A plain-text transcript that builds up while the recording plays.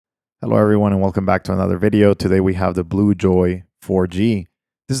Hello everyone and welcome back to another video. Today we have the BlueJoy 4G.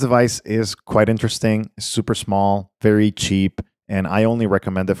 This device is quite interesting, it's super small, very cheap, and I only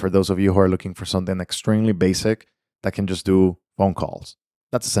recommend it for those of you who are looking for something extremely basic that can just do phone calls.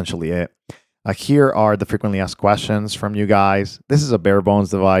 That's essentially it. Here are the frequently asked questions from you guys. This is a bare bones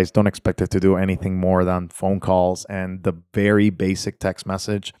device. Don't expect it to do anything more than phone calls and the very basic text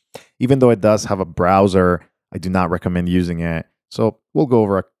message. Even though it does have a browser, I do not recommend using it. So we'll go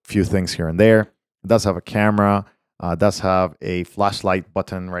over a few things here and there. It does have a camera. It does have a flashlight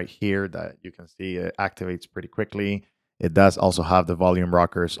button right here that you can see it activates pretty quickly. It does also have the volume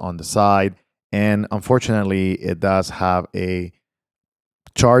rockers on the side. And unfortunately, it does have a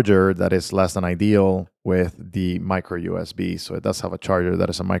charger that is less than ideal with the micro USB. So it does have a charger that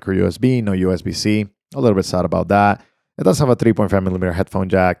is a micro USB, no USB-C. A little bit sad about that. It does have a 3.5mm headphone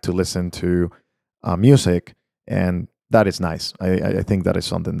jack to listen to music, and that is nice. I think that is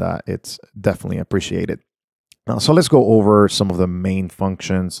something that it's definitely appreciated. So let's go over some of the main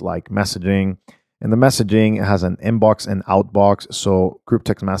functions like messaging. And the messaging has an inbox and outbox, so group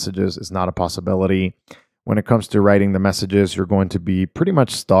text messages is not a possibility. When it comes to writing the messages, you're going to be pretty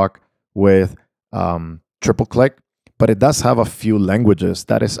much stuck with triple click, but it does have a few languages.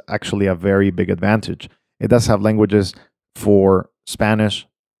 That is actually a very big advantage. It does have languages for Spanish,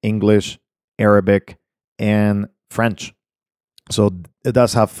 English, Arabic, and French. So it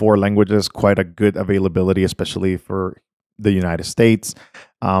does have 4 languages, quite a good availability, especially for the United States.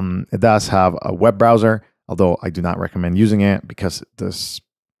 It does have a web browser, although I do not recommend using it because this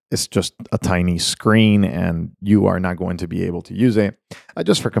is just a tiny screen and you are not going to be able to use it.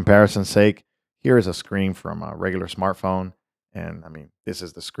 Just for comparison's sake, here is a screen from a regular smartphone. And I mean, this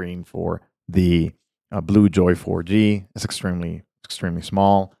is the screen for the BlueJoy 4G. It's extremely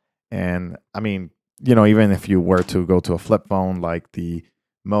small. And I mean, you know, even if you were to go to a flip phone like the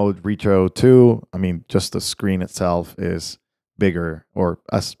Mode Retro 2, I mean, just the screen itself is bigger or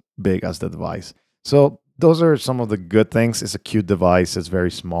as big as the device. So those are some of the good things. It's a cute device. It's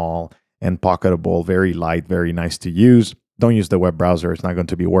very small and pocketable, very light, very nice to use. Don't use the web browser. It's not going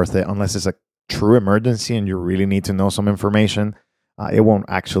to be worth it unless it's a true emergency and you really need to know some information. It won't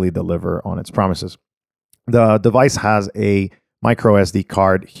actually deliver on its promises. The device has a micro SD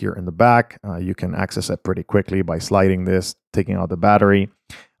card here in the back. You can access it pretty quickly by sliding this, taking out the battery.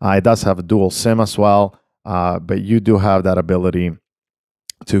 It does have a dual SIM as well, but you do have that ability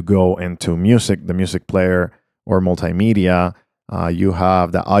to go into music, the music player, or multimedia. You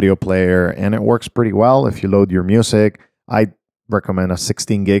have the audio player, and it works pretty well if you load your music. I recommend a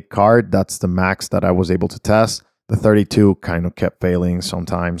 16 gig card. That's the max that I was able to test. The 32 kind of kept failing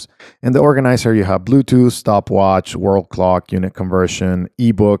sometimes. And the organizer, you have Bluetooth, stopwatch, world clock, unit conversion,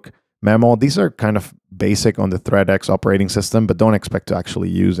 ebook, memo. These are kind of basic on the ThreadX operating system, but don't expect to actually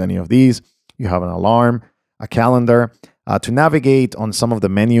use any of these. You have an alarm, a calendar. To navigate on some of the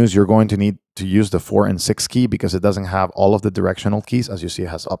menus, you're going to need to use the 4 and 6 key because it doesn't have all of the directional keys. As you see, it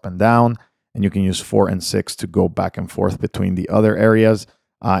has up and down, and you can use 4 and 6 to go back and forth between the other areas.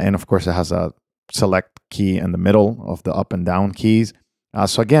 And of course, it has a select key in the middle of the up and down keys.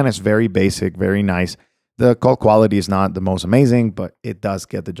 So again, it's very basic, very nice. The call quality is not the most amazing, but it does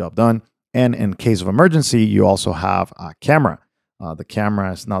get the job done. And in case of emergency, you also have a camera. The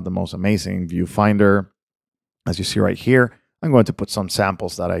camera is not the most amazing. Viewfinder, as you see right here, I'm going to put some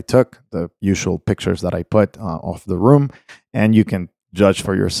samples that I took, the usual pictures that I put of the room, and you can judge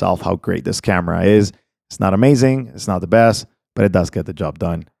for yourself how great this camera is. It's not amazing, it's not the best, but it does get the job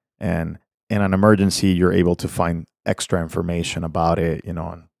done. And in an emergency, you're able to find extra information about it, you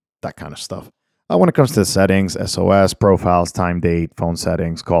know, and that kind of stuff. When it comes to the settings, SOS, profiles, time, date, phone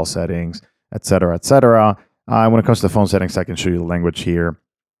settings, call settings, etc., etc. When it comes to the phone settings, I can show you the language here.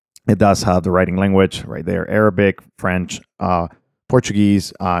 It does have the writing language right there: Arabic, French,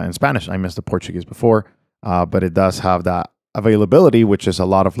 Portuguese, and Spanish. I missed the Portuguese before, but it does have that availability, which is a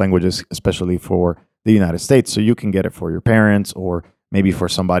lot of languages, especially for the United States. So you can get it for your parents or maybe for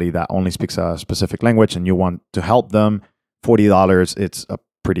somebody that only speaks a specific language and you want to help them. $40, it's a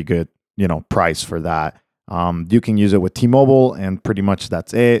pretty good, you know, price for that. You can use it with T-Mobile and pretty much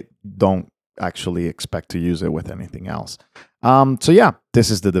that's it. Don't actually expect to use it with anything else. So yeah, this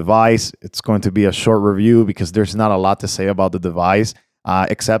is the device. It's going to be a short review because there's not a lot to say about the device,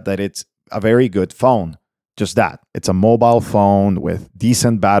 except that it's a very good phone. Just that. It's a mobile phone with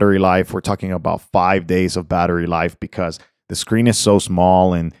decent battery life. We're talking about 5 days of battery life because the screen is so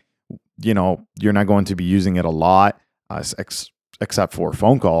small and, you know, you're not going to be using it a lot except for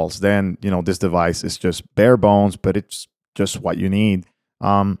phone calls. Then, you know, this device is just bare bones, but it's just what you need.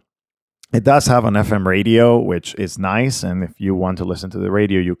 It does have an FM radio, which is nice. And if you want to listen to the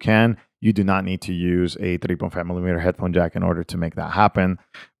radio, you can. You do not need to use a 3.5 millimeter headphone jack in order to make that happen.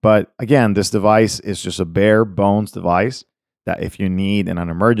 But again, this device is just a bare bones device that if you need in an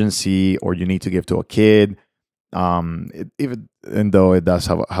emergency or you need to give to a kid, even though it does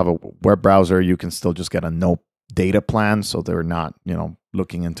have a web browser, you can still just get a no data plan, so they're not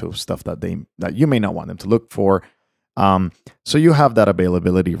looking into stuff that you may not want them to look for. So you have that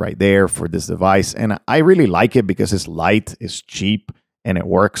availability right there for this device, and I really like it because it's light, it's cheap, and it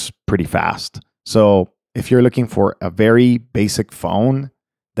works pretty fast. So if you're looking for a very basic phone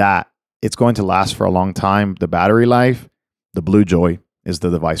that it's going to last for a long time, the battery life, the BlueJoy is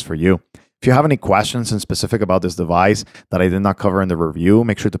the device for you. If you have any questions in specific about this device that I did not cover in the review,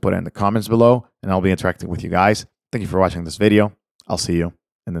 make sure to put it in the comments below, and I'll be interacting with you guys. Thank you for watching this video. I'll see you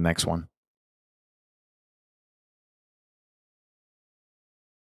in the next one.